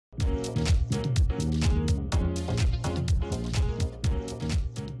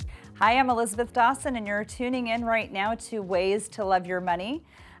Hi, I'm Elisabeth Dawson, and you're tuning in right now to Ways to Love Your Money.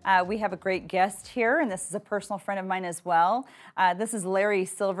 We have a great guest here, and this is a personal friend of mine as well. This is Larry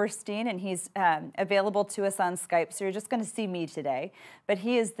Silverstein, and he's available to us on Skype, so you're just going to see me today. But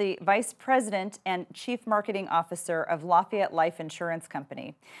he is the Vice President and Chief Marketing Officer of Lafayette Life Insurance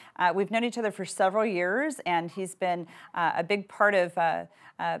Company. We've known each other for several years, and he's been a big part of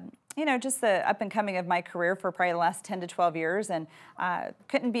just the up and coming of my career for probably the last 10 to 12 years, and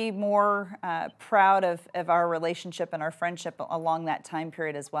couldn't be more proud of our relationship and our friendship along that time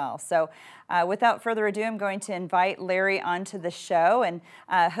period as well. So without further ado, I'm going to invite Larry onto the show, and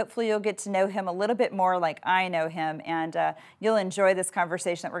hopefully you'll get to know him a little bit more like I know him, and you'll enjoy this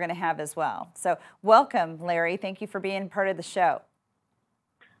conversation that we're going to have as well. So welcome, Larry. Thank you for being part of the show.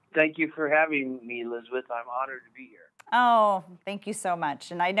 Thank you for having me, Elizabeth. I'm honored to be here. Oh, thank you so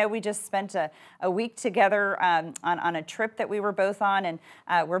much. And I know we just spent a week together on a trip that we were both on, and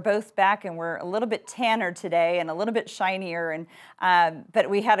we're both back, and we're a little bit tanner today and a little bit shinier. And but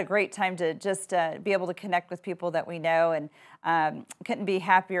we had a great time to just be able to connect with people that we know, and couldn't be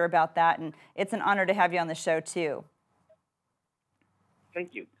happier about that. And it's an honor to have you on the show too.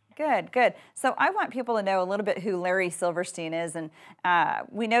 Thank you. Good, good. So I want people to know a little bit who Larry Silverstein is, and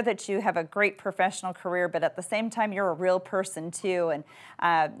we know that you have a great professional career, but at the same time, you're a real person too. And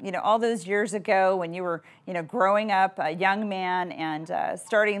all those years ago, when you were, growing up, a young man, and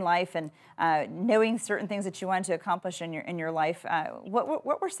starting life, and knowing certain things that you wanted to accomplish in your life,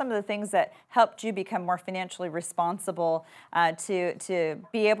 what were some of the things that helped you become more financially responsible to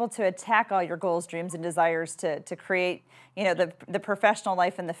be able to attack all your goals, dreams, and desires to create, the professional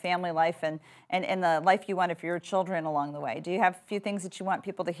life and the family life and the life you wanted for your children along the way? Do you have a few things that you want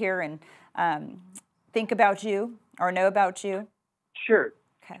people to hear and think about you or know about you? Sure.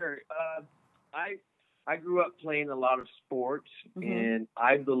 Okay. Sure. I grew up playing a lot of sports, Mm-hmm. and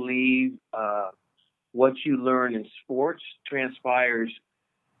I believe what you learn in sports transpires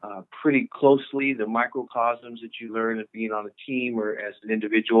pretty closely. The microcosms that you learn of being on a team or as an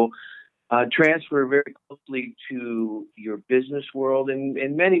individual transfer very closely to your business world, and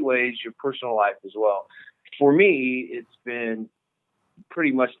in many ways your personal life as well. For me, it's been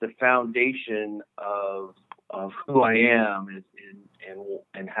pretty much the foundation of who I am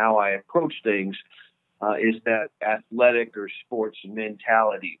and how I approach things is that athletic or sports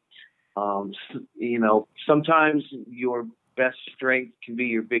mentality. Sometimes your best strength can be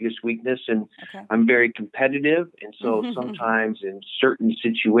your biggest weakness, and Okay. I'm very competitive, and so sometimes in certain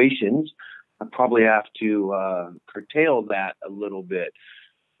situations I probably have to curtail that a little bit,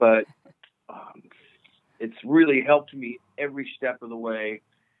 but it's really helped me every step of the way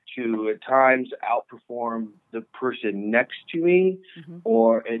to at times outperform the person next to me, Mm-hmm.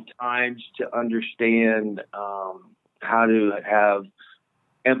 or at times to understand how to have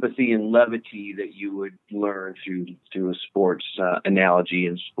empathy and levity that you would learn through a sports analogy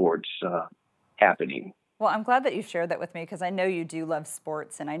and sports happening. Well, I'm glad that you shared that with me, because I know you do love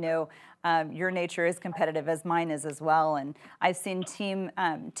sports, and I know your nature is competitive as mine is as well. And I've seen team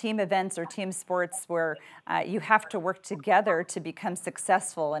events or team sports where you have to work together to become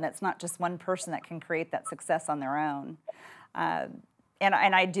successful, and it's not just one person that can create that success on their own.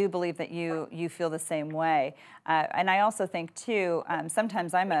 And I do believe that you feel the same way. And I also think, too,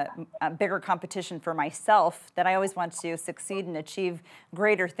 sometimes I'm a bigger competition for myself, that I always want to succeed and achieve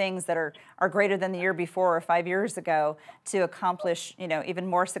greater things that are greater than the year before or 5 years ago to accomplish, even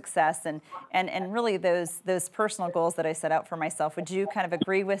more success and really those personal goals that I set out for myself. Would you kind of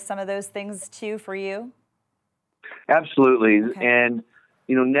agree with some of those things, too, for you? Absolutely. Okay. And,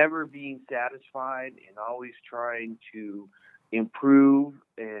 never being satisfied and always trying to improve.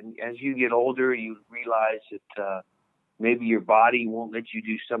 And as you get older, you realize that maybe your body won't let you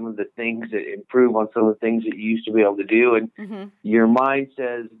do some of the things that improve on some of the things that you used to be able to do. And Mm-hmm. your mind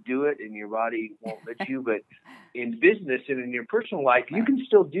says do it, and your body won't let you. But in business and in your personal life, you can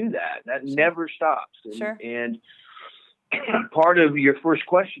still do that. That Sure. never stops. And, Sure. and part of your first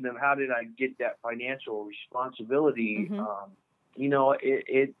question of how did I get that financial responsibility, Mm-hmm.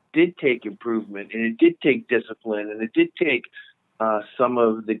 It did take improvement, and it did take discipline, and it did take some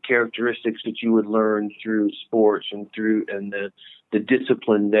of the characteristics that you would learn through sports and the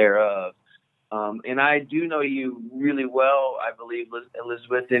discipline thereof. And I do know you really well, I believe,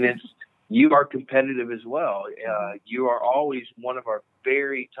 Elisabeth, and you are competitive as well. You are always one of our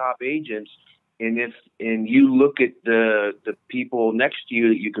very top agents. And you look at the people next to you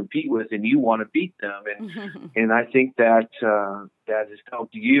that you compete with, and you want to beat them, and I think that has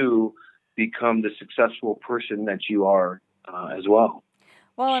helped you become the successful person that you are as well.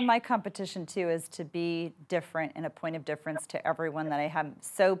 Well, and my competition too is to be different and a point of difference to everyone that I am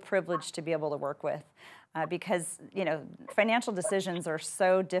so privileged to be able to work with. Because financial decisions are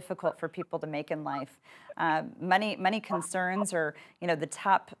so difficult for people to make in life. Money concerns are the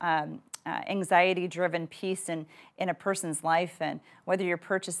top anxiety-driven piece in a person's life, and whether you're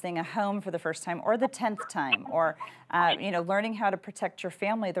purchasing a home for the first time or the 10th time, or learning how to protect your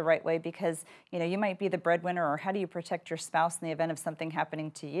family the right way, because you might be the breadwinner, or how do you protect your spouse in the event of something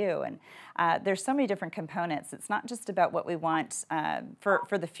happening to you. And there's so many different components. It's not just about what we want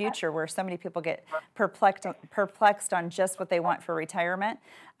for the future, where so many people get perplexed on just what they want for retirement.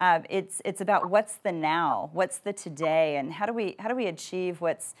 It's about what's the now, what's the today, and how do we achieve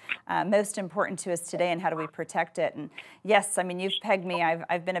what's most important to us today, and how do we protect it. And yes, I mean, you've pegged me.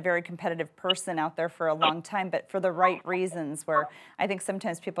 I've been a very competitive person out there for a long time, but for the right reasons, where I think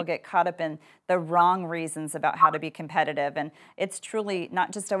sometimes people get caught up in the wrong reasons about how to be competitive. And it's truly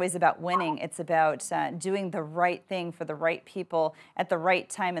not just always about winning. It's about doing the right thing for the right people at the right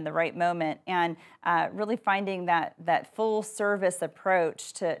time in the right moment, and really finding that full service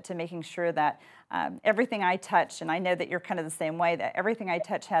approach to making sure that everything I touch, and I know that you're kind of the same way, that everything I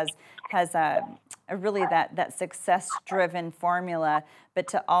touch has a really that success-driven formula, but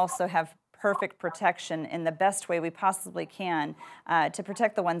to also have perfect protection in the best way we possibly can, to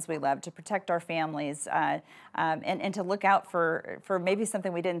protect the ones we love, to protect our families, and to look out for maybe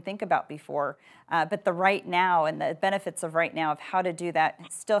something we didn't think about before, but the right now and the benefits of right now, of how to do that,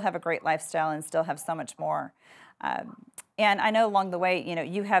 still have a great lifestyle and still have so much more. And I know along the way,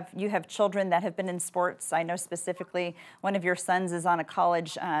 you have children that have been in sports. I know specifically one of your sons is on a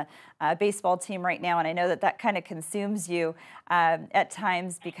college baseball team right now, and I know that kind of consumes you at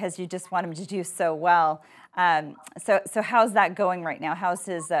times, because you just want him to do so well. So how's that going right now? How's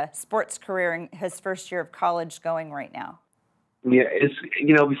his sports career and his first year of college going right now? Yeah, it's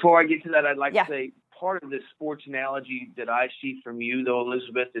before I get to that, I'd like to say part of the sports analogy that I see from you, though,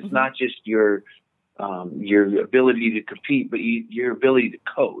 Elisabeth, is not just your ability to compete, but your ability to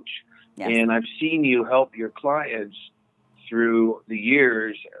coach. Yes. And I've seen you help your clients through the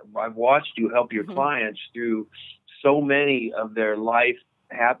years. I've watched you help your clients through so many of their life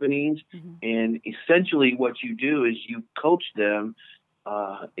happenings. And essentially what you do is you coach them,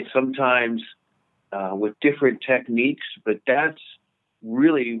 sometimes with different techniques, but that's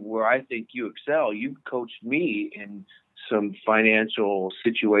really where I think you excel. You've coached me in some financial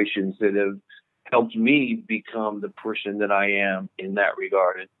situations that have helped me become the person that I am in that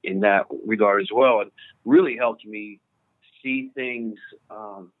regard as well, and really helped me see things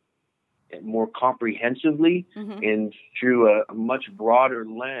more comprehensively and through a much broader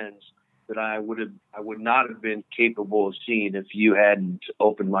lens that I would not have been capable of seeing if you hadn't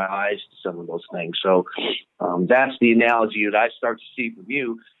opened my eyes to some of those things. So that's the analogy that I start to see from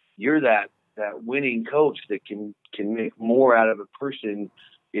you. You're that winning coach that can make more out of a person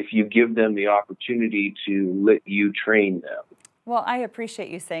if you give them the opportunity to let you train them. Well, I appreciate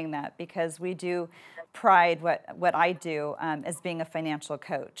you saying that, because we do pride what I do as being a financial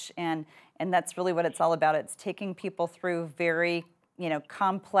coach, and that's really what it's all about. It's taking people through very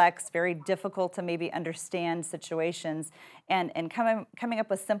complex, very difficult to maybe understand situations, and coming up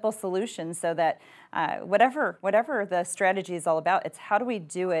with simple solutions, so that whatever the strategy is all about, it's how do we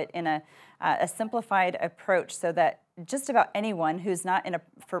do it in a simplified approach, so that just about anyone who's not in a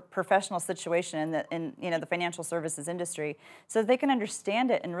professional situation in the financial services industry, so they can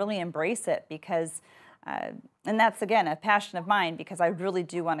understand it and really embrace it, because and that's, again, a passion of mine, because I really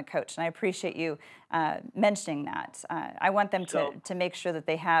do want to coach, and I appreciate you mentioning that. I want them to make sure that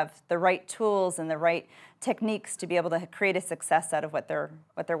they have the right tools and the right techniques to be able to create a success out of what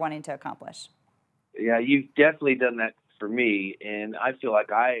they're wanting to accomplish. Yeah, you've definitely done that for me, and I feel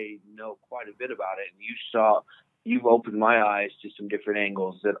like I know quite a bit about it. And you've opened my eyes to some different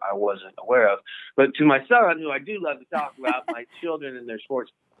angles that I wasn't aware of. But to my son, who I do love to talk about, my children and their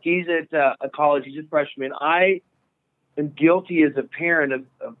sports, he's at a college. He's a freshman. I am guilty as a parent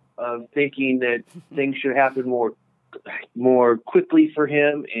of thinking that things should happen more quickly for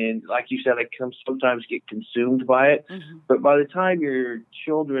him. And like you said, I sometimes get consumed by it. But by the time your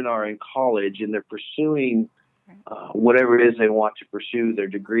children are in college and they're pursuing whatever it is they want to pursue, their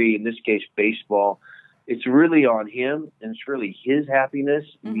degree, in this case, baseball, it's really on him, and it's really his happiness.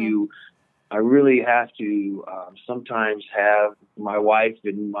 I really have to sometimes have my wife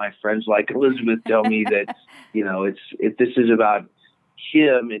and my friends like Elisabeth tell me that, this is about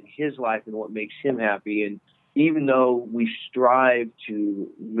him and his life and what makes him happy. And even though we strive to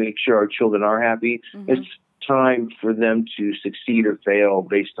make sure our children are happy, it's time for them to succeed or fail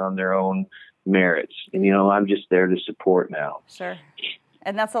based on their own merits. And, I'm just there to support now. Sure.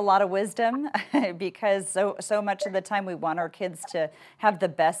 And that's a lot of wisdom because so much of the time we want our kids to have the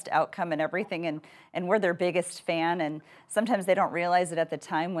best outcome and everything, and we're their biggest fan, and sometimes they don't realize it at the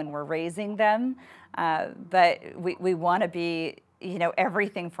time when we're raising them, but we want to be, you know,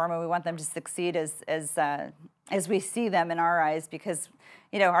 everything for them. We want them to succeed as we see them in our eyes, because,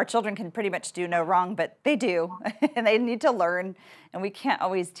 you know, our children can pretty much do no wrong, but they do, and they need to learn, and we can't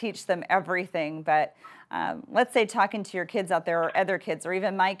always teach them everything. But let's say talking to your kids out there, or other kids, or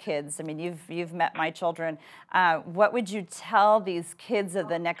even my kids. I mean, you've met my children. What would you tell these kids of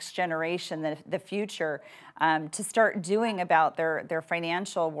the next generation, the future, to start doing about their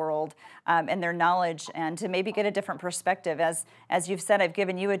financial world and their knowledge, and to maybe get a different perspective? As you've said, I've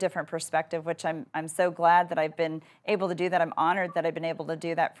given you a different perspective, which I'm so glad that I've been able to do that. I'm honored that I've been able to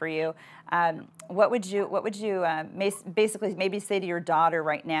do that for you. What would you basically maybe say to your daughter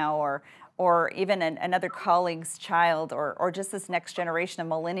right now, or even another colleague's child, or just this next generation of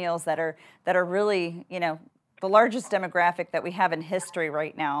millennials that are really, you know, the largest demographic that we have in history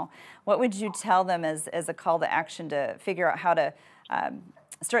right now? What would you tell them as a call to action to figure out how to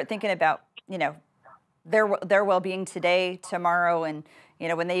start thinking about, you know, their well-being today, tomorrow, and, you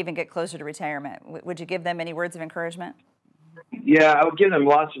know, when they even get closer to retirement? Would you give them any words of encouragement? Yeah, I would give them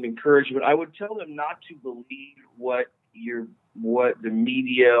lots of encouragement. I would tell them not to believe what the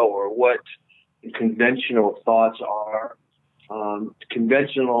media or what conventional thoughts are.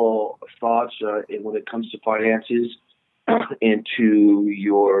 Conventional thoughts when it comes to finances and to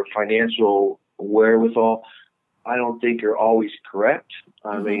your financial wherewithal, I don't think are always correct.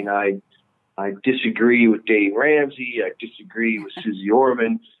 I mean, I disagree with Dave Ramsey. I disagree with Susie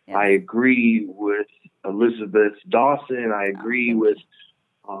Orman. Yes. I agree with Elisabeth Dawson. I agree with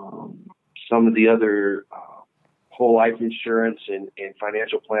some of the other whole life insurance and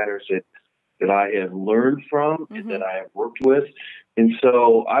financial planners that I have learned from and that I have worked with. And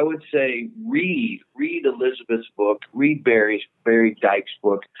so I would say read Elisabeth's book, read Barry Dyke's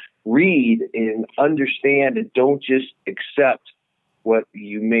book, read and understand, and don't just accept what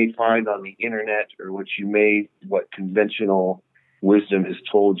you may find on the internet or what conventional wisdom has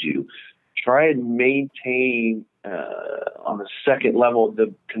told you. Try and maintain on the second level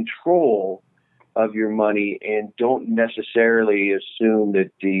the control of your money, and don't necessarily assume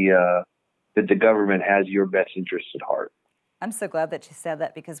that the government has your best interests at heart. I'm so glad that you said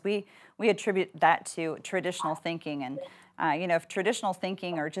that, because we attribute that to traditional thinking. And you know, if traditional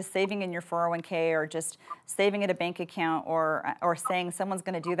thinking, or just saving in your 401k, or just saving at a bank account, or saying someone's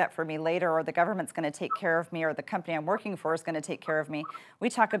going to do that for me later, or the government's going to take care of me, or the company I'm working for is going to take care of me, we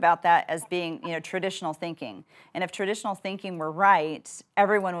talk about that as being, you know, traditional thinking. And if traditional thinking were right,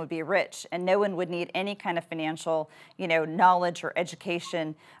 everyone would be rich, and no one would need any kind of financial, you know, knowledge or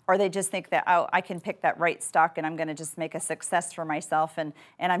education, or they just think that, oh, I can pick that right stock and I'm going to just make a success for myself, and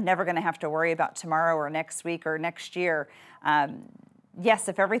I'm never going to have to worry about tomorrow or next week or next year. Yes,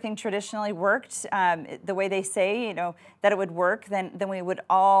 if everything traditionally worked the way they say, you know, that it would work, then we would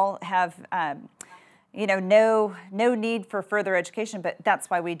all have, you know, no need for further education. But that's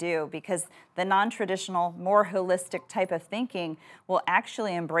why we do, because the non-traditional, more holistic type of thinking will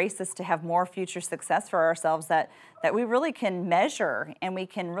actually embrace us to have more future success for ourselves that we really can measure, and we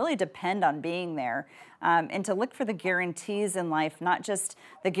can really depend on being there. And to look for the guarantees in life, not just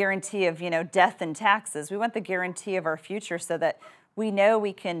the guarantee of, you know, death and taxes. We want the guarantee of our future, so that we know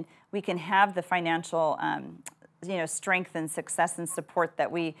we can have the financial, you know, strength and success and support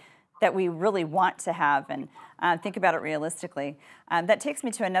that we really want to have, and think about it realistically. That takes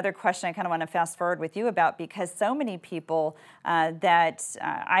me to another question I kind of want to fast forward with you about, because so many people that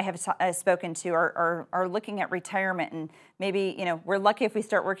I have spoken to are looking at retirement, and maybe, you know, we're lucky if we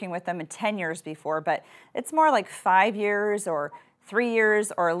start working with them in 10 years before, but it's more like 5 years or 3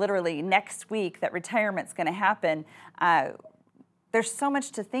 years, or literally next week that retirement's going to happen. There's so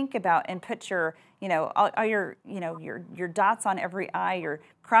much to think about, and put your, you know, all your, you know, your dots on every I, your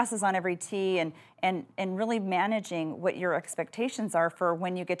crosses on every T, and really managing what your expectations are for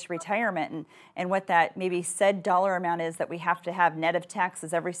when you get to retirement, and what that maybe said dollar amount is that we have to have net of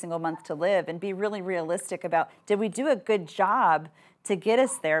taxes every single month to live, and be really realistic about, did we do a good job to get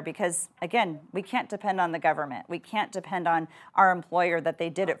us there? Because again, we can't depend on the government. We can't depend on our employer that they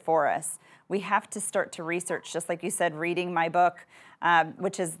did it for us. We have to start to research, just like you said, reading my book,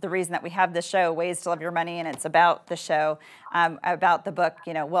 which is the reason that we have the show, Ways to Love Your Money, and it's about the show, about the book,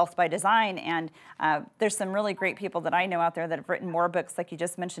 you know, Wealth by Design. And there's some really great people that I know out there that have written more books, like you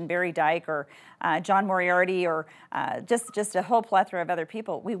just mentioned, Barry Dyke, or John Moriarty, or just a whole plethora of other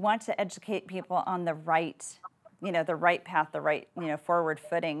people. We want to educate people on the right, you know, the right path, the right, you know, forward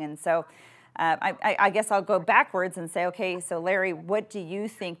footing. And so I guess I'll go backwards and say, okay, so Larry, what do you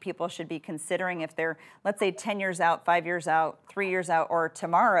think people should be considering if they're, let's say, 10 years out, 5 years out, 3 years out, or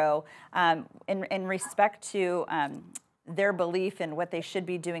tomorrow, in respect to their belief in what they should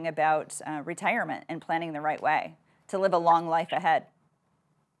be doing about retirement and planning the right way to live a long life ahead?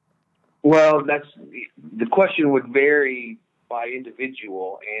 Well, the question would vary by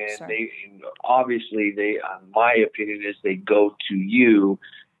individual, and Sure. obviously my opinion is they go to you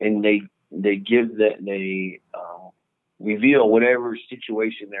and they reveal whatever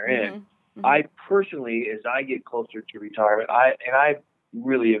situation they're in. Mm-hmm. I personally, as I get closer to retirement, I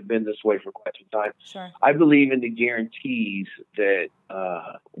really have been this way for quite some time. Sure. I believe in the guarantees that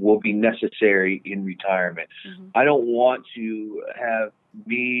will be necessary in retirement. Mm-hmm. I don't want to have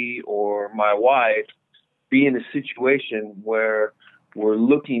me or my wife be in a situation where we're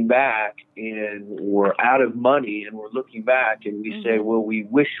looking back and we're out of money, and we're looking back and we say, well, we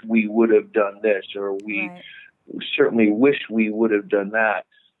wish we would have done this, or we certainly wish we would have done that.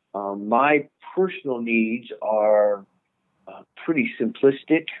 My personal needs are pretty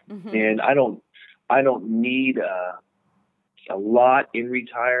simplistic, and I don't need a lot in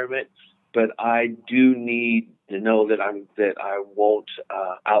retirement, but I do need to know that I won't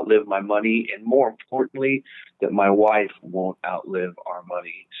outlive my money, and more importantly, that my wife won't outlive our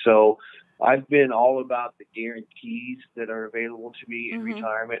money. So I've been all about the guarantees that are available to me in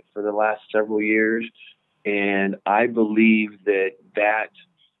retirement for the last several years, and I believe that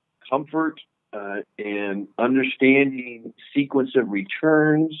comfort and understanding sequence of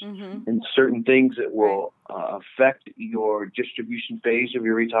returns and certain things that will affect your distribution phase of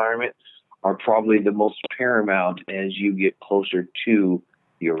your retirement are probably the most paramount as you get closer to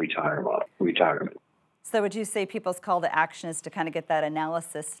your retirement. So would you say people's call to action is to kind of get that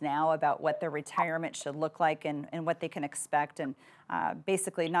analysis now about what their retirement should look like and what they can expect, and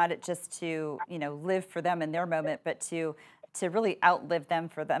basically not just to live for them in their moment, but to really outlive them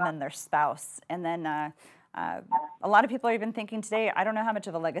for them and their spouse? And then a lot of people are even thinking today, I don't know how much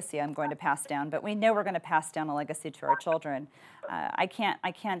of a legacy I'm going to pass down, but we know we're going to pass down a legacy to our children. I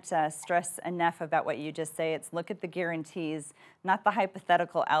can't stress enough about what you just say. It's look at the guarantees, not the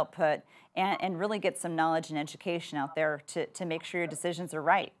hypothetical output, and really get some knowledge and education out there to make sure your decisions are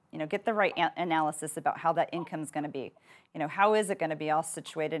right. Get the right analysis about how that income is going to be. How is it going to be all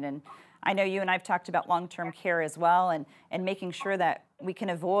situated? And I know you and I've talked about long-term care as well, and making sure that we can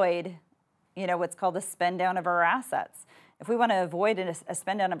avoid what's called a spend down of our assets. If we want to avoid a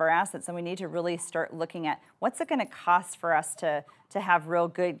spend down of our assets, then we need to really start looking at what's it going to cost for us to have real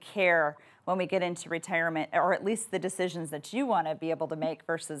good care when we get into retirement, or at least the decisions that you want to be able to make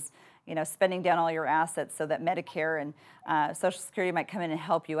versus spending down all your assets so that Medicare and Social Security might come in and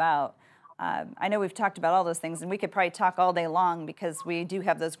help you out. I know we've talked about all those things, and we could probably talk all day long because we do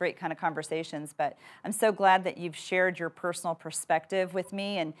have those great kind of conversations, but I'm so glad that you've shared your personal perspective with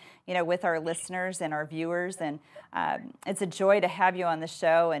me and with our listeners and our viewers, and it's a joy to have you on the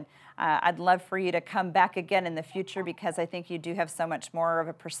show, and I'd love for you to come back again in the future because I think you do have so much more of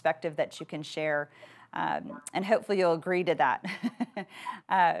a perspective that you can share, and hopefully you'll agree to that.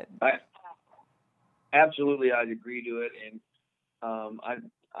 Absolutely, I'd agree to it, and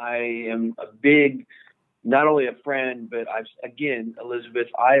I am a big, not only a friend, but Elizabeth,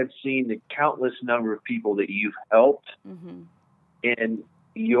 I have seen the countless number of people that you've helped, and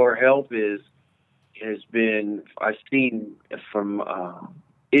your help has been, I've seen from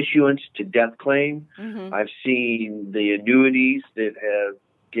issuance to death claim. I've seen the annuities that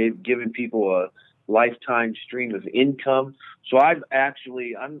have given people a lifetime stream of income. So I've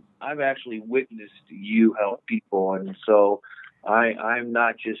actually witnessed you help people, and so I'm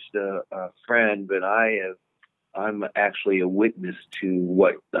not just a friend, but I'm actually a witness to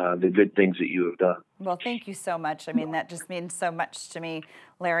what the good things that you have done. Well, thank you so much. I mean, that just means so much to me,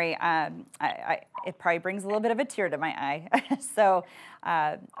 Larry. It probably brings a little bit of a tear to my eye. So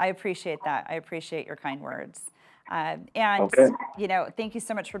I appreciate that. I appreciate your kind words. And okay. Thank you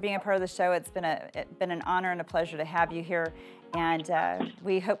so much for being a part of the show. It's been an honor and a pleasure to have you here, and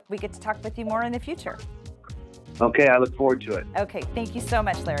we hope we get to talk with you more in the future. Okay, I look forward to it. Okay, thank you so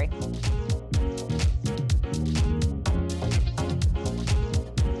much, Larry.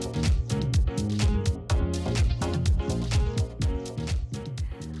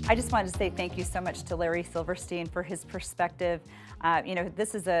 I just wanted to say thank you so much to Larry Silverstein for his perspective.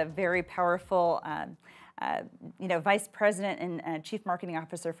 This is a very powerful vice president and chief marketing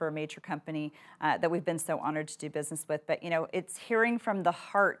officer for a major company that we've been so honored to do business with. But, it's hearing from the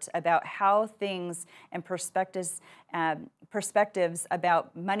heart about how things and perspectives perspectives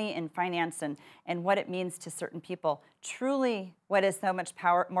about money and finance and what it means to certain people. Truly, what is so much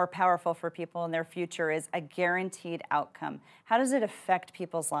more powerful for people in their future is a guaranteed outcome. How does it affect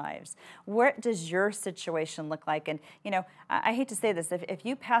people's lives? What does your situation look like? And, you know, I hate to say this, if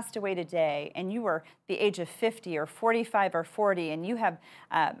you passed away today and you were the age of 50 or 45 or 40 and you have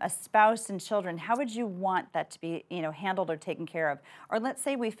a spouse and children, how would you want that to be, you know, handled or taken care of? Or let's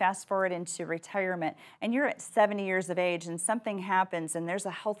say we fast forward into retirement and you're at 70 years of age and something happens and there's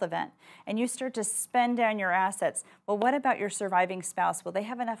a health event and you start to spend down your assets. Well, what about your surviving spouse? Will they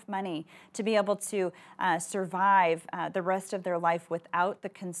have enough money to be able to survive the rest of their life without the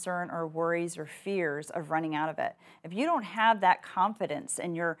concern or worries or fears of running out of it? If you don't have that confidence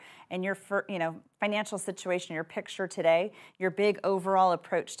in your you know, financial situation, your picture today, your big overall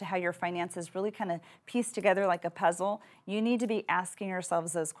approach to how your finances really kind of piece together like a puzzle, you need to be asking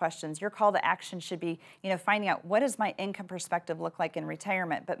yourselves those questions. Your call to action should be, you know, finding out what does my income perspective look like in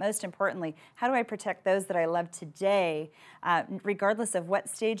retirement, but most importantly, how do I protect those that I love today, regardless of what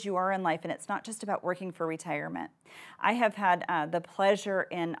stage you are in life, and it's not just about working for retirement. I have had the pleasure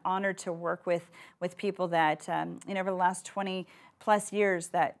and honor to work with people that, you know, over the last 20 plus years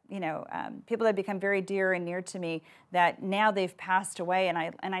that, you know, people that have become very dear and near to me that now they've passed away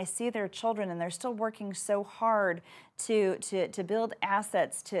and I see their children and they're still working so hard to build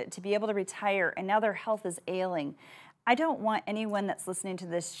assets, to be able to retire, and now their health is ailing. I don't want anyone that's listening to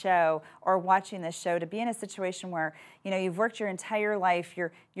this show or watching this show to be in a situation where, you know, you've worked your entire life,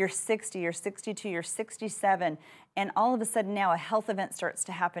 you're 60, you're 62, you're 67, and all of a sudden now a health event starts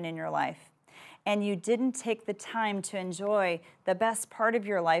to happen in your life. And you didn't take the time to enjoy the best part of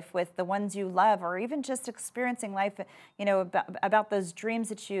your life with the ones you love, or even just experiencing life, you know, about those dreams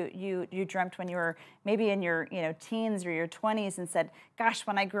that you dreamt when you were maybe in your, you know, teens or your 20s and said, gosh,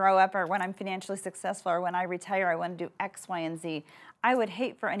 when I grow up or when I'm financially successful or when I retire, I want to do X, Y, and Z. I would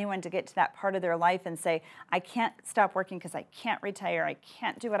hate for anyone to get to that part of their life and say, I can't stop working because I can't retire, I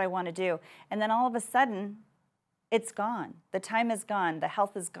can't do what I want to do. And then all of a sudden, it's gone. The time is gone. The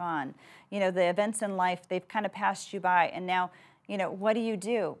health is gone. You know, the events in life, they've kind of passed you by. And now, you know, what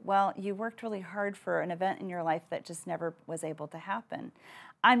do? Well, you worked really hard for an event in your life that just never was able to happen.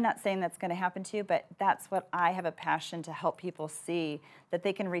 I'm not saying that's going to happen to you, but that's what I have a passion to help people see, that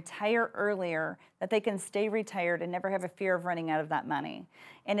they can retire earlier, that they can stay retired and never have a fear of running out of that money.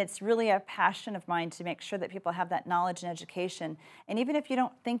 And it's really a passion of mine to make sure that people have that knowledge and education. And even if you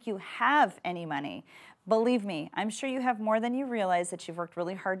don't think you have any money, believe me, I'm sure you have more than you realize that you've worked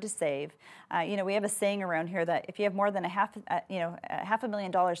really hard to save. You know, we have a saying around here that if you have more than $500,000,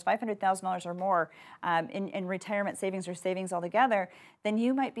 $500,000 or more in retirement savings or savings altogether, then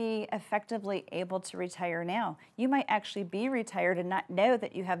you might be effectively able to retire now. You might actually be retired and not know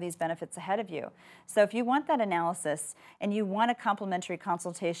that you have these benefits ahead of you. So if you want that analysis and you want a complimentary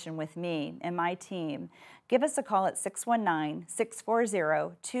consultation with me and my team, give us a call at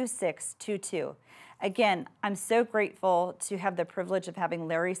 619-640-2622. Again, I'm so grateful to have the privilege of having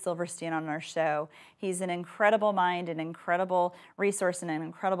Larry Silverstein on our show. He's an incredible mind, an incredible resource, and an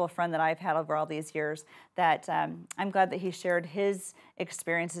incredible friend that I've had over all these years that I'm glad that he shared his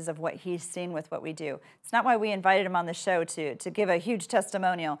experiences of what he's seen with what we do. It's not why we invited him on the show to give a huge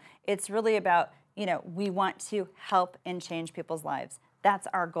testimonial. It's really about, you know, we want to help and change people's lives. That's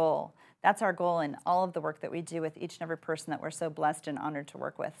our goal. That's our goal in all of the work that we do with each and every person that we're so blessed and honored to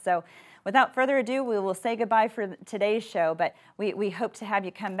work with. So without further ado, we will say goodbye for today's show, but we hope to have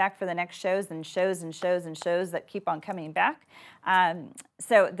you come back for the next shows and shows and shows and shows that keep on coming back.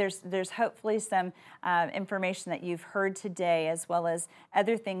 So there's hopefully some information that you've heard today, as well as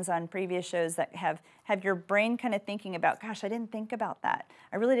other things on previous shows that have your brain kind of thinking about, gosh, I didn't think about that.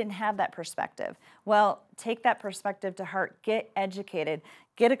 I really didn't have that perspective. Well, take that perspective to heart, get educated,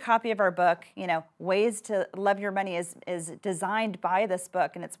 get a copy of our book. You know, Ways to Love Your Money is designed by this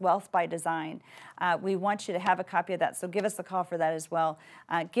book, and it's Wealth by Design. We want you to have a copy of that, so give us a call for that as well.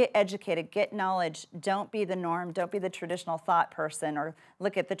 Get educated, get knowledge. Don't be the norm. Don't be the traditional thought person or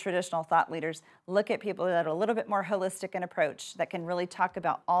look at the traditional thought leaders. Look at people that are a little bit more holistic in approach, that can really talk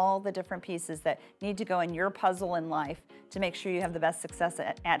about all the different pieces that need to go in your puzzle in life to make sure you have the best success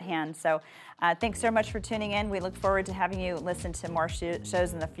at hand. So thanks so much for tuning in. We look forward to having you listen to more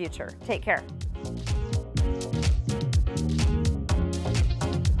shows in the future. Take care.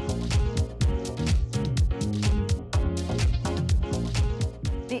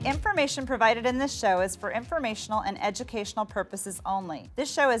 The information provided in this show is for informational and educational purposes only.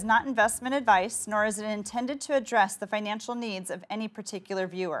 This show is not investment advice, nor is it intended to address the financial needs of any particular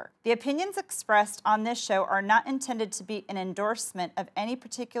viewer. The opinions expressed on this show are not intended to be an endorsement of any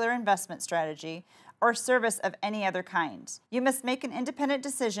particular investment strategy or service of any other kind. You must make an independent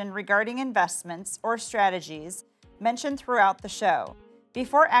decision regarding investments or strategies mentioned throughout the show.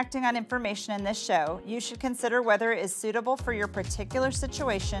 Before acting on information in this show, you should consider whether it is suitable for your particular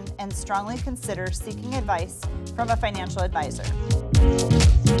situation and strongly consider seeking advice from a financial advisor.